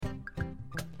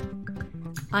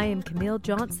I am Camille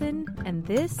Johnson, and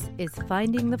this is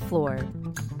Finding the Floor.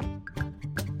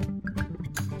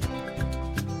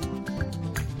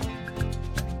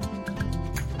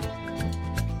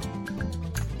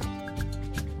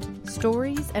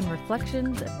 Stories and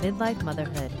reflections of midlife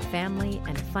motherhood, family,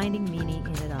 and finding meaning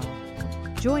in it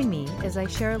all. Join me as I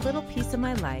share a little piece of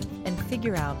my life and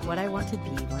figure out what I want to be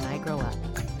when I grow up.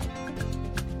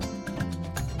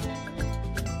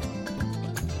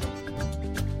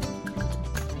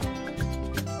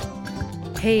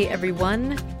 Hey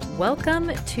everyone,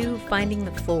 welcome to Finding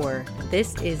the Floor.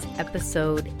 This is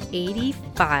episode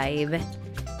 85,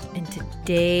 and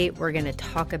today we're going to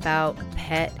talk about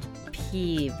pet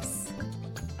peeves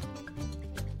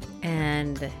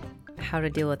and how to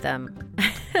deal with them.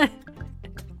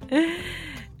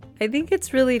 I think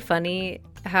it's really funny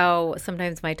how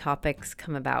sometimes my topics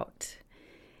come about,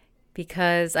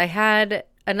 because I had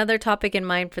another topic in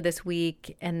mind for this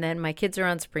week, and then my kids are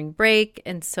on spring break,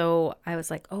 and so I was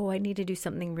like, I need to do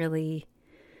something really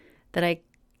that I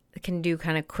can do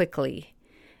kind of quickly.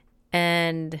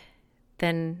 And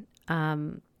then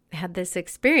had this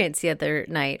experience the other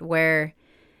night where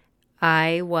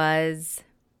I was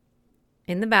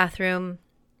in the bathroom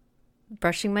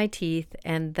brushing my teeth,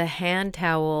 and the hand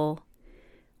towel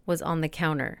was on the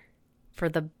counter for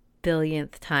the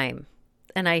billionth time.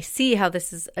 And I see how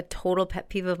this is a total pet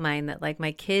peeve of mine, that like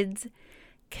my kids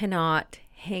cannot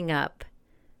hang up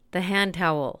the hand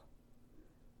towel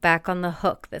back on the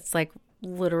hook that's like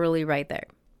literally right there.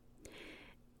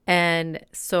 And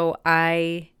so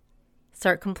I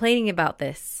start complaining about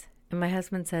this. And my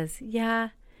husband says, yeah,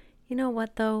 you know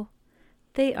what though?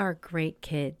 They are great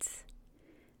kids.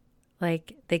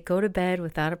 Like, they go to bed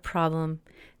without a problem.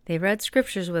 They read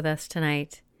scriptures with us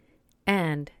tonight,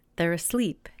 and they're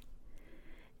asleep.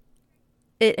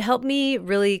 It helped me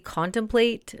really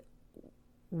contemplate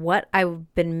what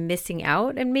I've been missing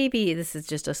out, and maybe this is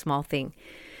just a small thing,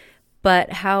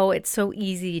 but how it's so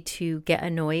easy to get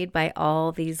annoyed by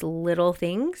all these little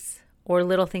things or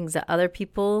little things that other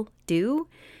people do,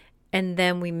 and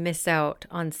then we miss out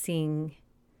on seeing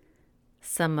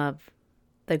some of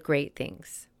the great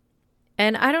things.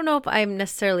 And I don't know if I'm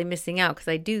necessarily missing out, because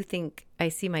I do think I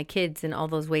see my kids in all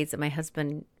those ways that my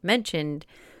husband mentioned.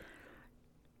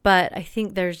 But I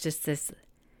think there's just this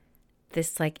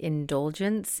like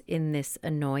indulgence in this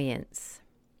annoyance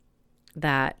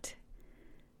that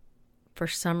for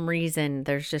some reason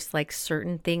there's just like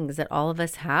certain things that all of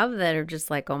us have that are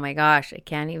just like, oh my gosh, I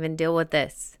can't even deal with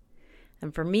this.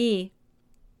 And for me,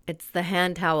 it's the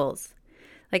hand towels.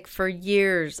 Like for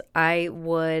years, I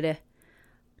would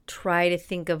try to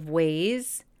think of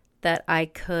ways that I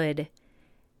could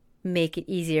make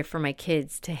it easier for my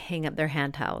kids to hang up their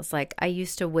hand towels. Like I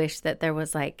used to wish that there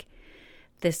was like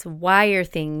this wire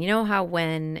thing. You know how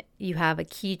when you have a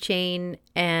keychain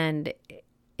and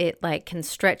it like can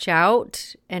stretch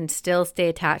out and still stay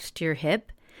attached to your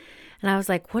hip? And I was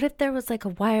like, what if there was like a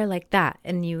wire like that,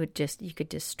 and you could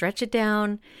just stretch it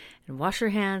down and wash your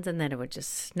hands, and then it would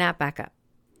just snap back up.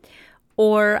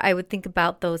 Or I would think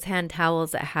about those hand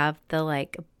towels that have the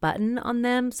like button on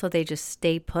them so they just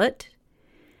stay put.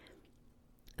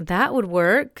 That would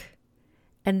work.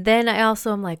 And then I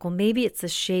also am like, well, maybe it's the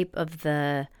shape of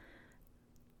the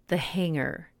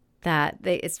hanger that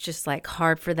it's just like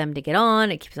hard for them to get on.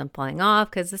 It keeps them falling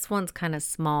off because this one's kind of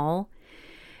small.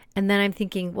 And then I'm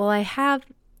thinking, well, I have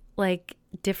like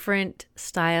different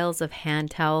styles of hand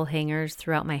towel hangers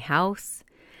throughout my house,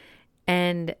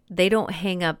 and they don't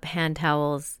hang up hand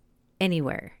towels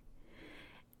anywhere.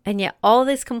 And yet all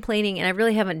this complaining, and I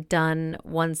really haven't done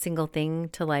one single thing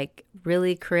to like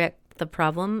really correct the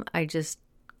problem. I just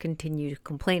continue to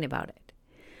complain about it.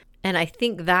 And I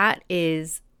think that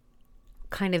is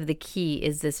kind of the key,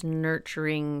 is this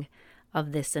nurturing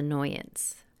of this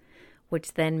annoyance,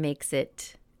 which then makes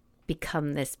it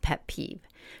become this pet peeve.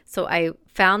 So I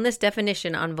found this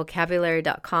definition on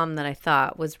vocabulary.com that I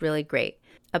thought was really great.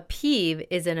 A peeve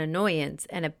is an annoyance,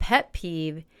 and a pet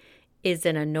peeve is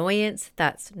an annoyance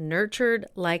that's nurtured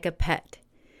like a pet.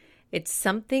 It's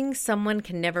something someone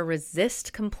can never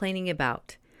resist complaining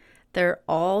about. There are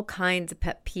all kinds of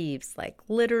pet peeves like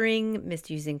littering,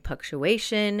 misusing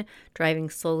punctuation, driving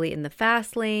slowly in the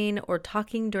fast lane, or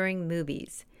talking during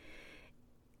movies.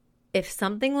 If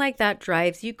something like that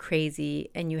drives you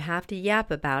crazy and you have to yap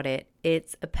about it,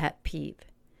 it's a pet peeve.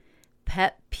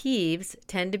 Pet peeves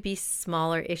tend to be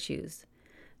smaller issues.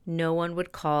 No one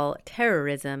would call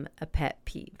terrorism a pet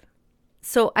peeve.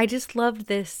 So I just love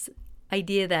this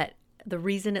idea that the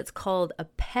reason it's called a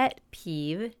pet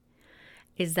peeve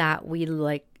is that we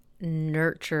like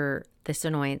nurture this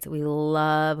annoyance. We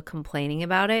love complaining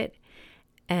about it,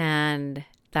 and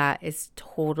that is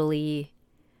totally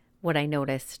what I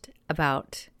noticed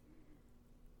about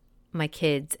my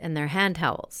kids and their hand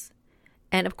towels.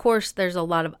 And of course, there's a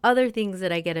lot of other things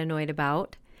that I get annoyed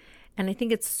about. And I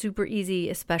think it's super easy,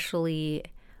 especially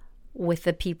with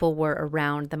the people we're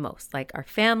around the most, like our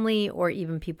family or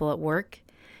even people at work.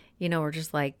 You know, we're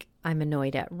just like, I'm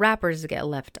annoyed at wrappers that get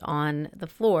left on the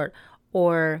floor,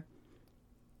 or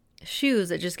shoes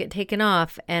that just get taken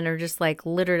off and are just like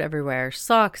littered everywhere,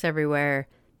 socks everywhere.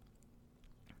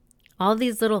 All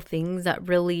these little things that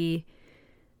really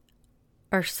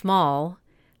are small,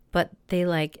 but they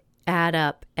like add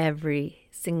up every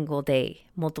single day,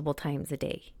 multiple times a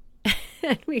day.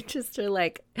 And we just are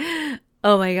like,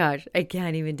 oh my gosh, I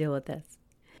can't even deal with this.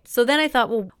 So then I thought,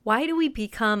 well, why do we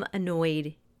become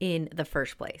annoyed in the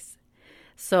first place?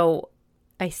 So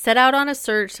I set out on a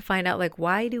search to find out, like,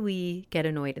 why do we get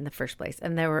annoyed in the first place?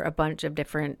 And there were a bunch of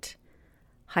different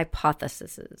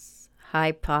hypotheses.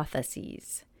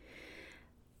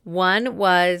 One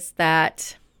was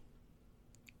that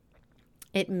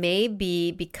it may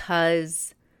be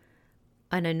because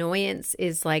an annoyance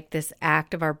is like this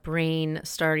act of our brain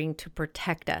starting to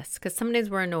protect us. Because sometimes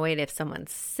we're annoyed if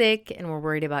someone's sick and we're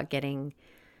worried about getting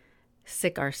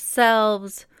sick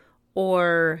ourselves,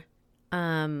 or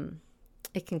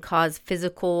it can cause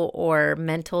physical or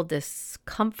mental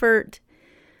discomfort.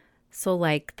 So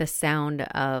like the sound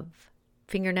of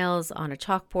fingernails on a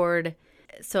chalkboard.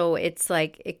 So it's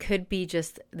like, it could be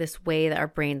just this way that our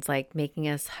brain's like making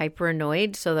us hyper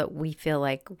annoyed so that we feel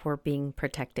like we're being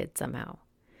protected somehow.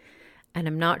 And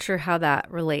I'm not sure how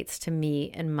that relates to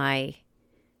me and my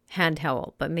hand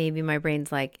towel, but maybe my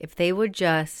brain's like, if they would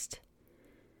just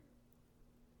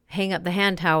hang up the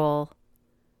hand towel,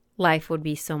 life would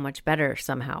be so much better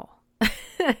somehow.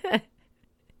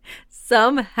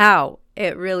 Somehow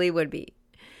it really would be.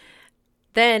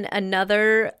 Then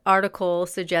another article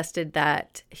suggested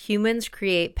that humans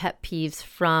create pet peeves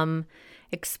from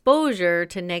exposure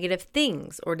to negative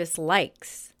things or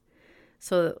dislikes.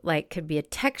 So like could be a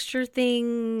texture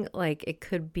thing, like it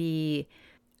could be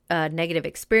a negative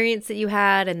experience that you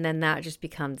had, and then that just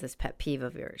becomes this pet peeve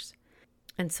of yours.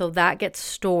 And so that gets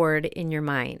stored in your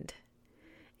mind.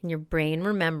 And your brain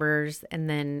remembers, and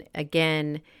then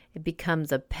again, it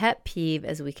becomes a pet peeve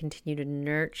as we continue to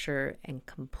nurture and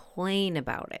complain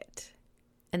about it.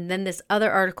 And then this other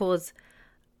article is,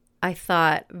 I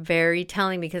thought, very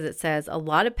telling because it says a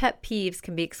lot of pet peeves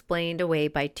can be explained away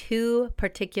by two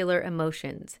particular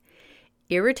emotions: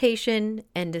 irritation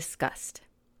and disgust.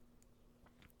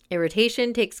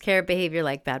 Irritation takes care of behavior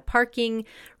like bad parking,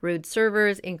 rude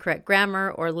servers, incorrect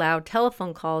grammar, or loud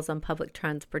telephone calls on public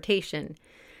transportation.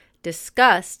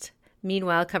 Disgust,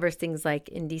 meanwhile, covers things like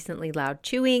indecently loud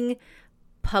chewing,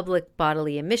 public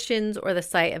bodily emissions, or the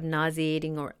sight of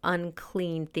nauseating or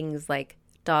unclean things like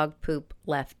dog poop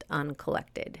left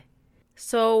uncollected.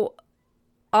 So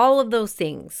all of those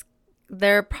things,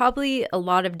 there are probably a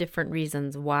lot of different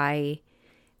reasons why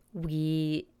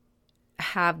we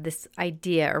have this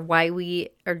idea or why we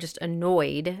are just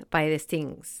annoyed by these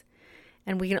things.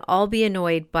 And we can all be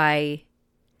annoyed by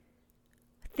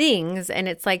things, and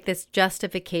it's like this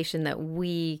justification that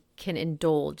we can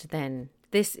indulge then.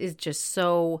 This is just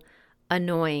so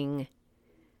annoying.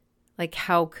 Like,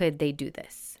 how could they do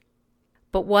this?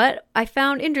 But what I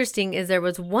found interesting is there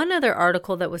was one other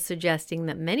article that was suggesting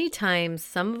that many times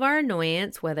some of our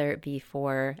annoyance, whether it be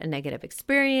for a negative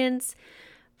experience,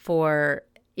 for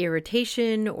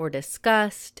irritation or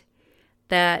disgust,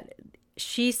 that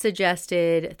she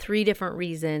suggested 3 different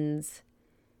reasons,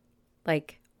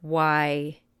 like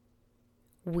why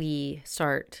we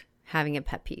start having a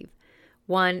pet peeve.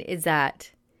 One is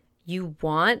that you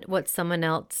want what someone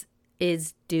else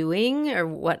is doing or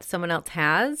what someone else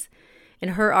has. In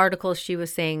her article, she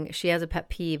was saying she has a pet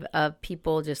peeve of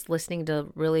people just listening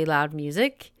to really loud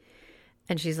music.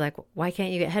 And she's like, why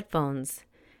can't you get headphones?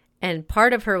 And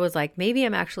part of her was like, maybe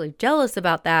I'm actually jealous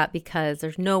about that because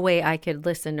there's no way I could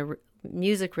listen to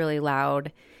music really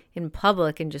loud in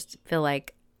public and just feel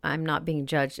like I'm not being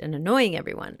judged and annoying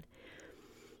everyone.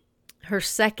 Her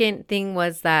second thing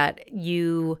was that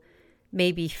you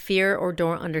maybe fear or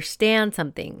don't understand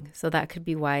something. So that could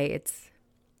be why it's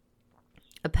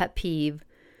a pet peeve.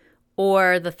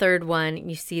 Or the third one,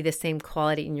 you see the same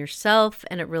quality in yourself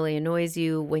and it really annoys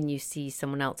you when you see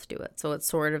someone else do it. So it's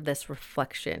sort of this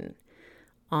reflection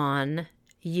on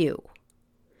you.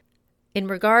 In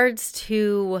regards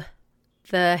to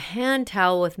the hand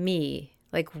towel with me,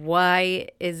 like, why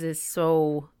is this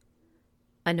so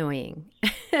annoying?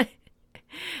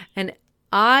 And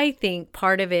I think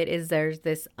part of it is there's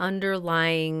this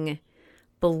underlying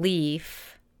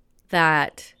belief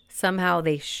that somehow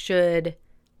they should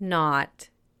not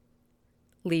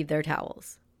leave their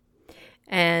towels.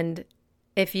 And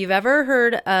if you've ever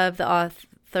heard of the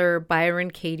author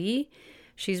Byron Katie,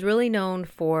 she's really known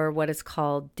for what is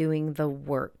called doing the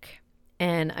work.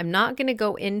 And I'm not going to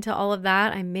go into all of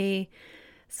that. I may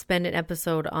spend an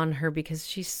episode on her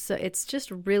because it's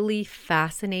just really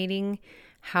fascinating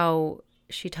how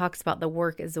she talks about the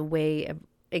work as a way of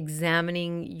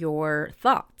examining your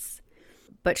thoughts.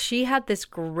 But she had this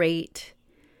great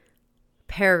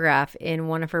paragraph in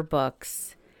one of her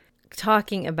books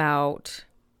talking about,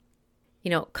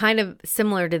 kind of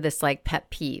similar to this like pet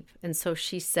peeve. And so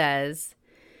she says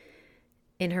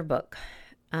in her book,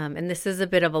 and this is a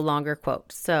bit of a longer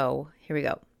quote. So here we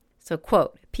go. So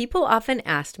quote, "People often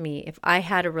asked me if I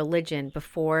had a religion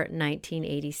before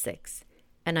 1986.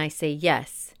 And I say,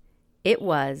 yes, it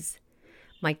was.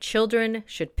 My children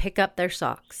should pick up their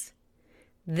socks.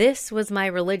 This was my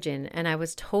religion, and I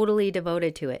was totally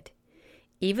devoted to it,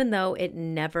 even though it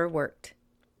never worked.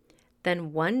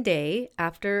 Then one day,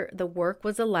 after the work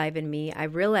was alive in me, I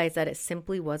realized that it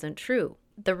simply wasn't true.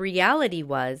 The reality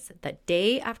was that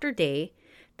day after day,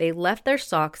 they left their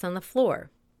socks on the floor.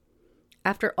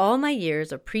 After all my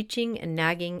years of preaching and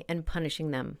nagging and punishing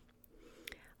them,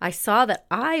 I saw that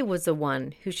I was the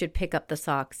one who should pick up the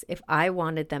socks if I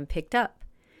wanted them picked up.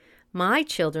 My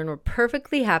children were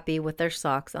perfectly happy with their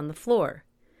socks on the floor.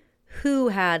 Who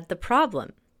had the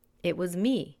problem? It was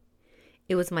me.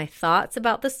 It was my thoughts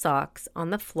about the socks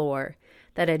on the floor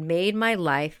that had made my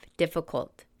life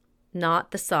difficult,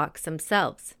 not the socks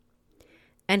themselves.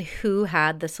 And who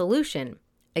had the solution?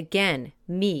 Again,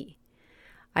 me.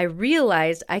 I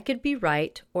realized I could be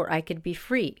right or I could be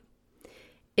free.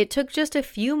 It took just a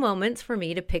few moments for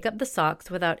me to pick up the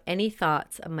socks without any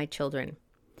thoughts of my children.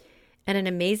 And an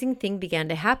amazing thing began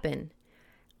to happen.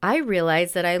 I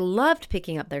realized that I loved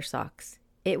picking up their socks.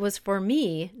 It was for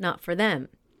me, not for them.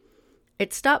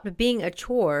 It stopped being a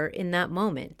chore in that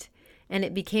moment, and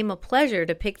it became a pleasure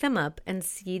to pick them up and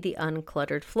see the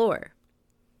uncluttered floor.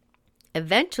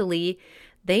 Eventually,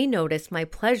 they noticed my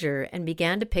pleasure and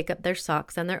began to pick up their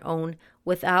socks on their own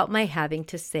without my having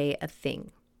to say a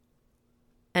thing."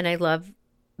 And I love,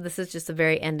 this is just the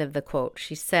very end of the quote.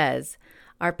 She says,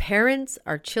 "Our parents,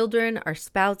 our children, our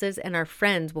spouses, and our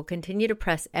friends will continue to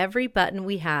press every button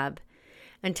we have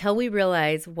until we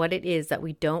realize what it is that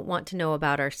we don't want to know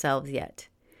about ourselves yet.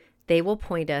 They will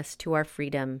point us to our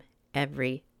freedom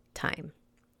every time."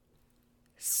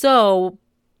 So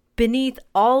beneath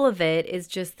all of it is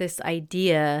just this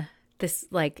idea, this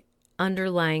like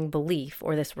underlying belief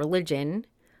or this religion,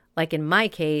 like in my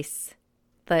case,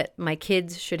 that my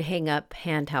kids should hang up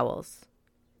hand towels.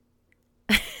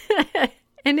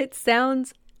 And it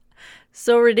sounds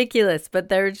so ridiculous, but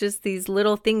there's just these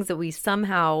little things that we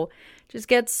somehow just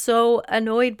get so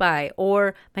annoyed by.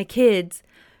 Or my kids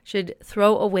should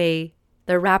throw away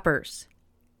their wrappers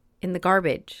in the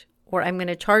garbage, or I'm going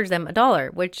to charge them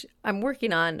 $1, which I'm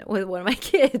working on with one of my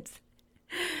kids.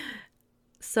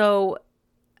 So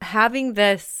having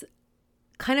this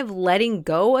kind of letting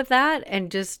go of that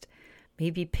and just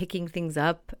maybe picking things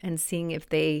up and seeing if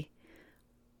they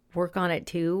work on it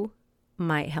too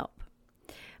might help.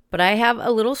 But I have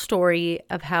a little story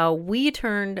of how we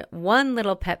turned one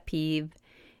little pet peeve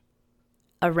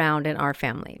around in our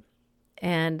family.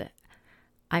 And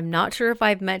I'm not sure if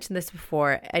I've mentioned this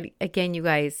before. Again, you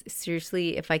guys,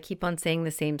 seriously, if I keep on saying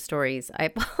the same stories, I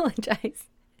apologize.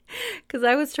 Because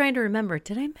I was trying to remember,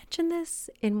 did I mention this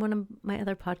in one of my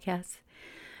other podcasts?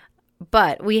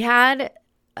 But we had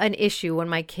an issue when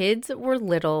my kids were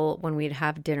little, when we'd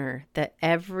have dinner, that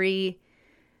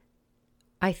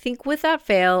I think without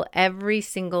fail, every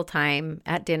single time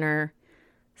at dinner,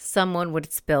 someone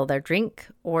would spill their drink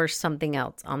or something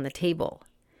else on the table.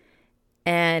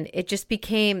 And it just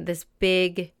became this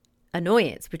big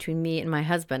annoyance between me and my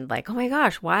husband. Like, oh my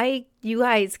gosh, why you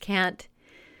guys can't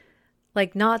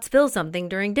like not spill something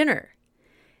during dinner?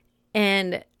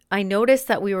 And I noticed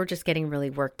that we were just getting really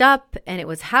worked up and it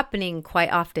was happening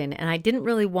quite often. And I didn't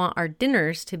really want our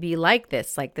dinners to be like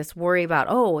this worry about,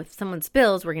 oh, if someone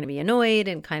spills, we're going to be annoyed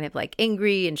and kind of like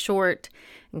angry and short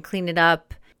and clean it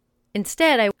up.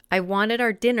 Instead, I wanted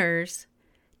our dinners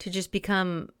to just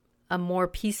become a more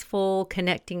peaceful,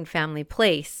 connecting family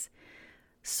place.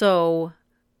 So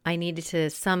I needed to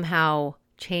somehow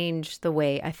change the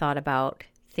way I thought about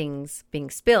things being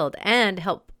spilled and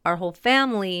help our whole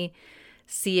family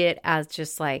see it as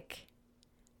just like,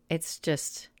 it's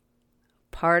just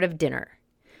part of dinner.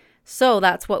 So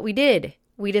that's what we did.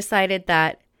 We decided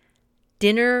that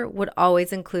dinner would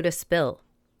always include a spill.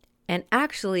 And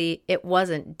actually, it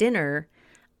wasn't dinner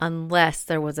unless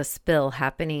there was a spill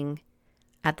happening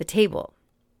at the table.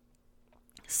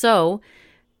 So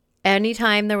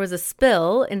anytime there was a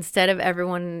spill, instead of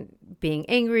everyone being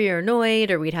angry or annoyed,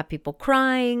 or we'd have people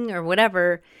crying or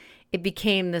whatever, it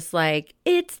became this like,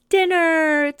 it's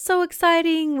dinner. It's so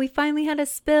exciting. We finally had a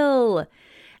spill.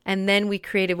 And then we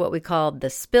created what we called the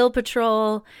spill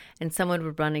patrol, and someone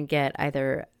would run and get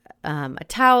either a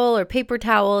towel or paper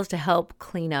towels to help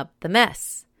clean up the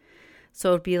mess.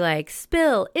 So it'd be like,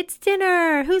 spill, it's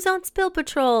dinner. Who's on spill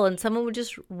patrol? And someone would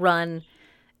just run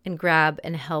and grab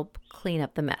and help clean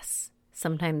up the mess.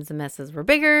 Sometimes the messes were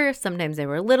bigger, sometimes they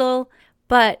were little,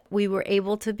 but we were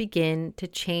able to begin to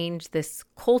change this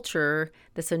culture,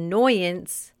 this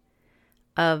annoyance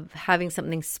of having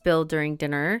something spilled during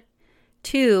dinner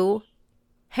to,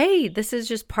 hey, this is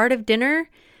just part of dinner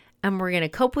and we're going to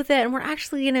cope with it, and we're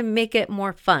actually going to make it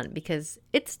more fun because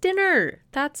it's dinner.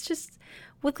 That's just,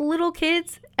 with little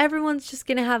kids, everyone's just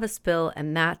going to have a spill,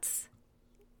 and that's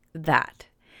that.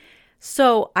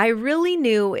 So I really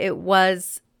knew it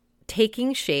was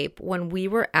taking shape when we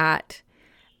were at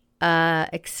a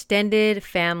extended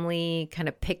family kind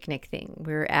of picnic thing.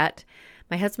 We were at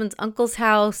my husband's uncle's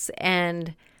house,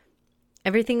 and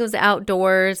everything was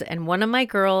outdoors, and one of my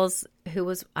girls, who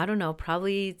was, I don't know,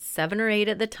 probably 7 or 8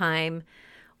 at the time,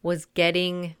 was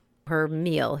getting her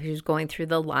meal. She was going through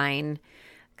the line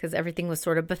because everything was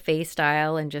sort of buffet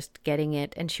style and just getting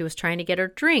it. And she was trying to get her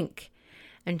drink,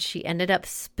 and she ended up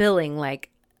spilling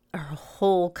like her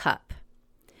whole cup.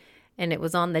 And it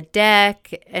was on the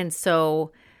deck, and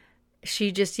so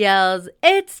she just yells,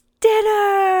 "It's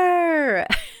dinner!"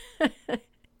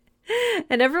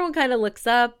 And everyone kind of looks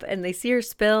up and they see her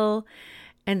spill.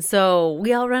 And so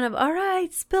we all run up, all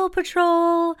right, spill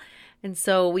patrol. And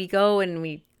so we go and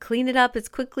we clean it up as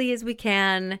quickly as we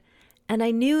can. And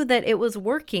I knew that it was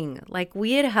working. Like,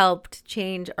 we had helped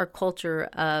change our culture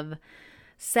of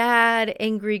sad,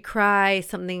 angry cry,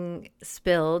 something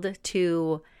spilled,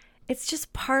 to it's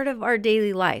just part of our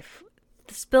daily life.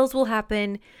 The spills will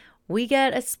happen. We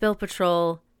get a spill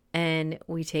patrol and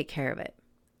we take care of it.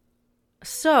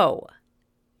 So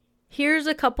here's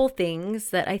a couple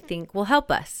things that I think will help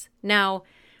us. Now,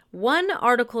 one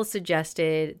article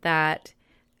suggested that,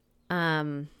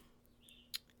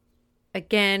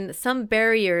 again, some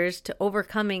barriers to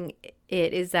overcoming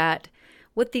it is that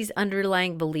with these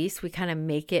underlying beliefs, we kind of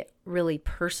make it really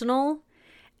personal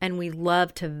and we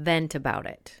love to vent about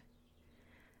it.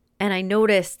 And I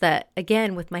noticed that,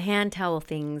 again, with my hand towel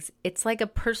things, it's like a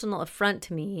personal affront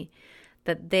to me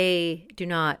that they do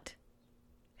not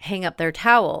hang up their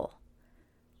towel.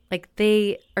 Like,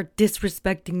 they are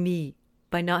disrespecting me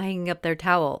by not hanging up their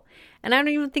towel. And I don't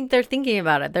even think they're thinking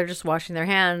about it. They're just washing their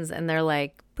hands and they're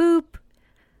like, boop,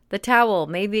 the towel.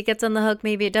 Maybe it gets on the hook,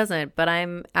 maybe it doesn't, but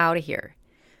I'm out of here.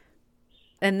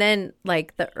 And then,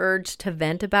 like, the urge to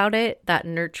vent about it, that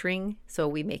nurturing, so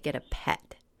we make it a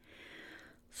pet.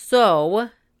 So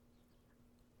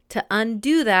to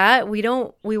undo that, we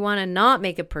want to not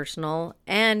make it personal.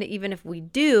 And even if we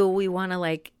do, we want to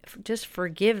like just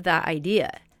forgive that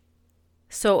idea.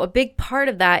 So a big part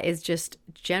of that is just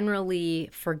generally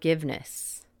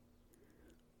forgiveness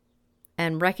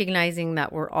and recognizing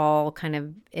that we're all kind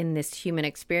of in this human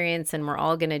experience and we're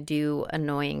all going to do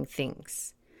annoying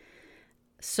things.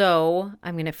 So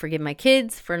I'm going to forgive my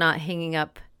kids for not hanging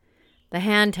up the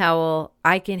hand towel.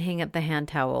 I can hang up the hand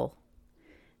towel.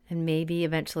 And maybe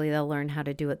eventually they'll learn how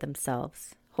to do it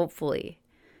themselves, hopefully,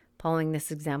 following this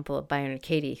example of Byron and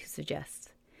Katie, who suggests.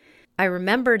 I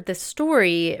remembered this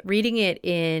story, reading it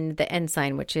in The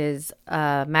Ensign, which is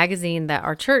a magazine that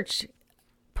our church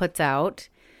puts out.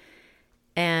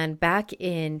 And back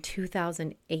in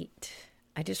 2008,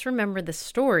 I just remember the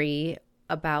story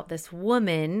about this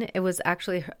woman. It was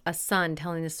actually a son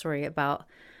telling the story about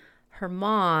her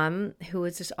mom, who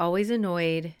was just always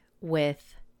annoyed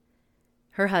with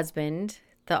her husband,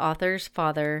 the author's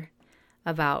father,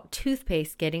 about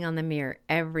toothpaste getting on the mirror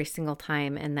every single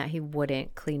time and that he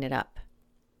wouldn't clean it up.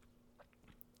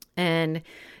 And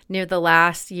near the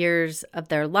last years of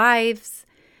their lives,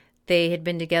 they had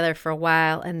been together for a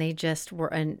while and they just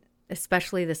were,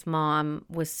 especially this mom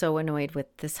was so annoyed with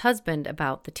this husband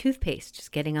about the toothpaste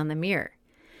just getting on the mirror.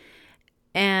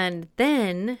 And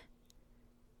then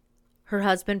her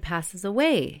husband passes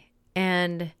away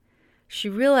and she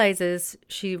realizes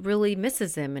she really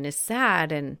misses him and is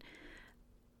sad.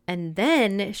 And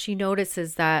then she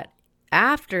notices that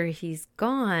after he's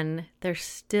gone, there's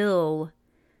still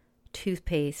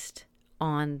toothpaste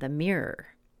on the mirror.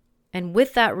 And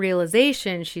with that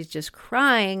realization, she's just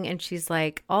crying and she's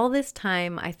like, all this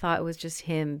time I thought it was just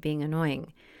him being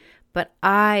annoying. But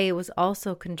I was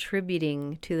also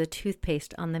contributing to the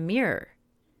toothpaste on the mirror.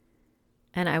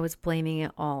 And I was blaming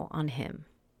it all on him.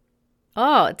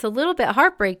 Oh, it's a little bit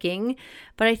heartbreaking,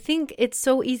 but I think it's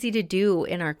so easy to do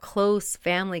in our close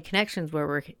family connections where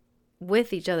we're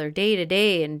with each other day to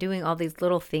day and doing all these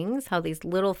little things, how these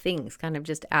little things kind of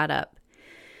just add up.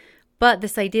 But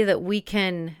this idea that we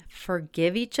can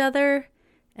forgive each other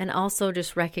and also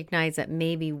just recognize that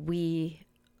maybe we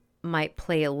might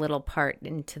play a little part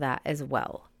into that as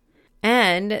well.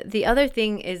 And the other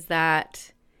thing is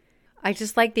that I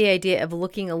just like the idea of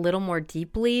looking a little more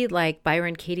deeply, like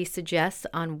Byron Katie suggests,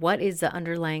 on what is the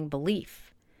underlying belief.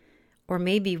 Or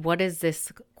maybe what is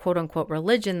this quote unquote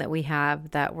religion that we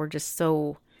have that we're just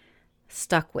so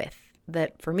stuck with.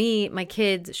 That for me, my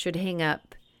kids should hang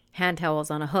up hand towels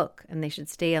on a hook and they should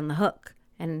stay on the hook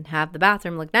and have the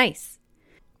bathroom look nice.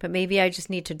 But maybe I just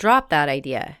need to drop that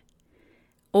idea.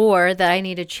 Or that I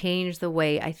need to change the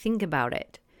way I think about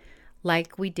it.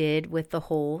 Like we did with the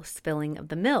whole spilling of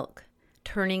the milk,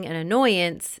 turning an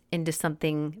annoyance into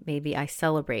something maybe I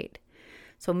celebrate.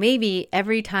 So maybe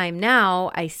every time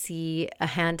now I see a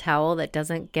hand towel that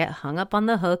doesn't get hung up on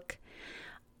the hook,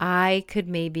 I could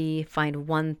maybe find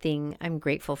one thing I'm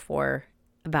grateful for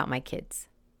about my kids.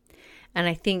 And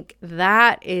I think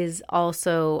that is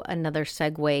also another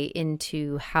segue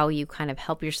into how you kind of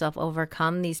help yourself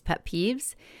overcome these pet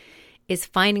peeves, is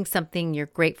finding something you're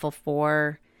grateful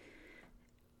for.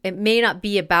 It may not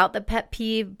be about the pet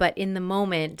peeve, but in the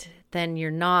moment, then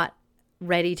you're not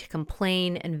ready to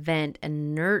complain and vent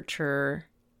and nurture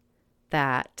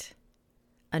that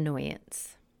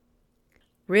annoyance.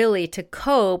 Really, to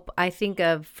cope, I think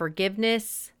of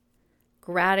forgiveness,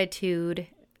 gratitude,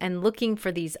 and looking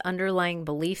for these underlying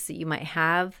beliefs that you might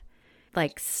have,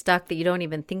 like stuck that you don't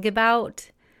even think about,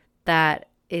 that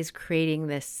is creating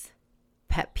this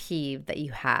pet peeve that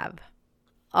you have.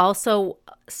 Also,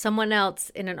 someone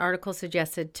else in an article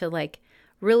suggested to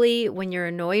really when you're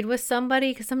annoyed with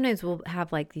somebody, because sometimes we'll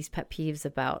have these pet peeves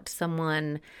about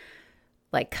someone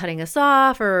cutting us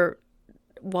off, or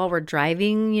while we're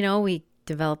driving, we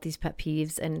develop these pet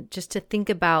peeves, and just to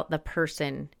think about the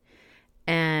person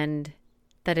and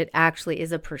that it actually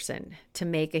is a person to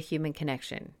make a human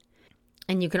connection.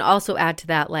 And you can also add to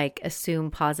that,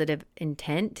 assume positive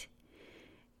intent.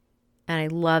 And I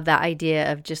love that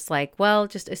idea of just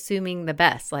just assuming the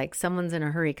best, someone's in a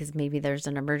hurry because maybe there's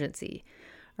an emergency.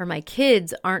 Or my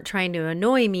kids aren't trying to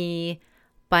annoy me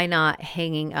by not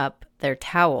hanging up their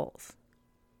towels.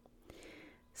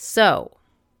 So,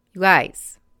 you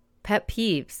guys, pet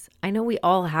peeves. I know we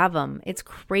all have them. It's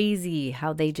crazy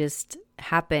how they just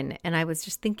happen. And I was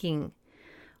just thinking,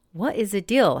 what is the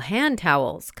deal? Hand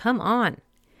towels, come on.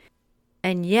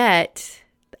 And yet,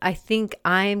 I think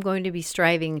I'm going to be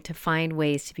striving to find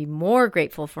ways to be more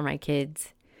grateful for my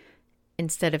kids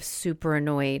instead of super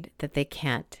annoyed that they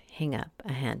can't hang up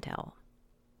a hand towel.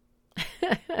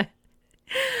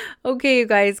 Okay, you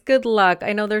guys, good luck.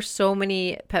 I know there's so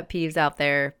many pet peeves out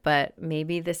there, but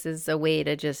maybe this is a way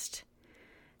to just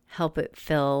help it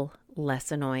feel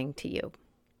less annoying to you.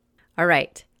 All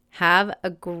right, have a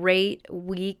great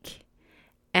week.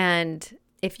 And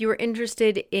if you were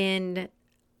interested in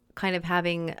kind of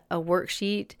having a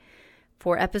worksheet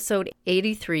for episode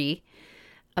 83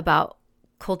 about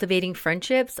cultivating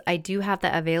friendships, I do have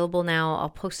that available now. I'll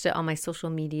post it on my social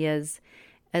medias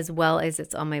as well as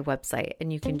it's on my website.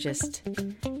 And you can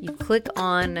you click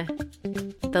on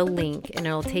the link and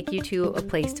it'll take you to a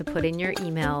place to put in your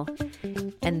email.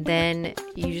 And then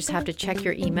you just have to check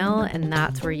your email, and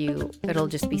that's where it'll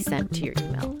just be sent to your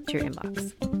email, to your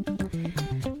inbox.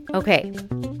 Okay.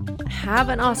 Have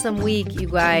an awesome week, you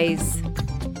guys.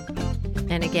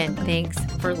 And again, thanks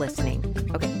for listening.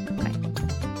 Okay, bye.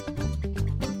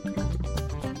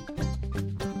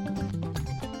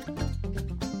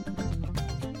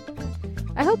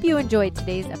 I hope you enjoyed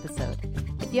today's episode.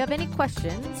 If you have any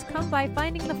questions, come by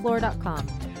findingthefloor.com,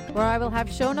 where I will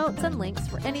have show notes and links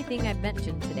for anything I've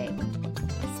mentioned today.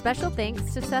 Special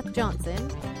thanks to Seth Johnson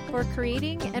for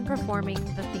creating and performing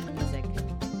the theme music.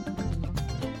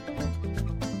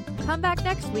 Come back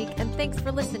next week, and thanks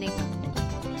for listening.